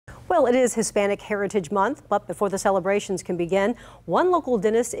Well, it is Hispanic Heritage Month, but before the celebrations can begin, one local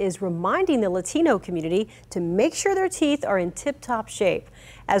dentist is reminding the Latino community to make sure their teeth are in tip-top shape.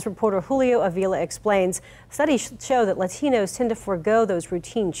 As reporter Julio Avila explains, studies show that Latinos tend to forego those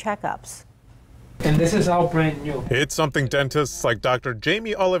routine checkups. And this is all brand new. It's something dentists like Dr.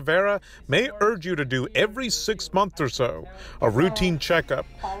 Jamie Oliveira may urge you to do every 6 months or so, a routine checkup.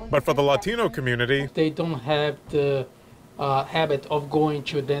 But for the Latino community, they don't have the habit of going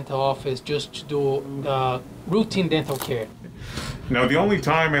to a dental office just to do routine dental care. Now, the only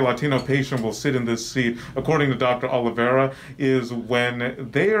time a Latino patient will sit in this seat, according to Dr. Oliveira, is when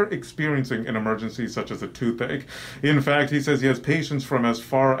they are experiencing an emergency such as a toothache. In fact, he says he has patients from as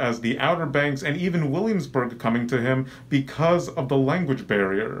far as the Outer Banks and even Williamsburg coming to him because of the language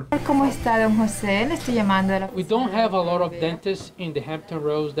barrier. We don't have a lot of dentists in the Hampton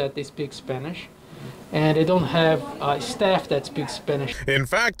Roads that they speak Spanish. And they don't have staff that speaks Spanish. In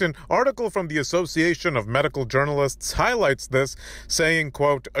fact, an article from the Association of Medical Journalists highlights this, saying,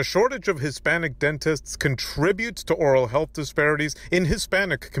 quote, a shortage of Hispanic dentists contributes to oral health disparities in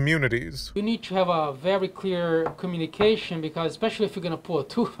Hispanic communities. You need to have a very clear communication because especially if you're going to pull a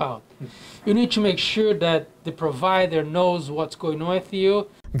tooth out, you need to make sure that the provider knows what's going on with you.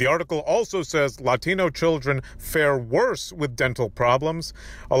 The article also says Latino children fare worse with dental problems.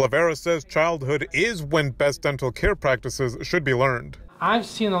 Oliveira says childhood is when best dental care practices should be learned. I've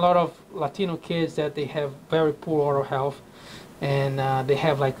seen a lot of Latino kids that they have very poor oral health and they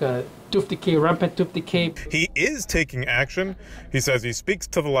have like a tooth decay, rampant tooth decay. He is taking action. He says he speaks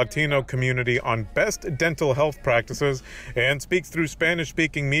to the Latino community on best dental health practices and speaks through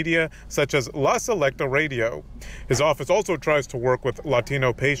Spanish-speaking media such as La Selecta Radio. His office also tries to work with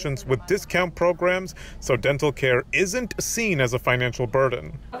Latino patients with discount programs so dental care isn't seen as a financial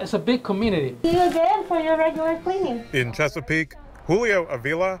burden. It's a big community. See you again for your regular cleaning. In Chesapeake, Julio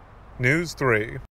Avila, News 3.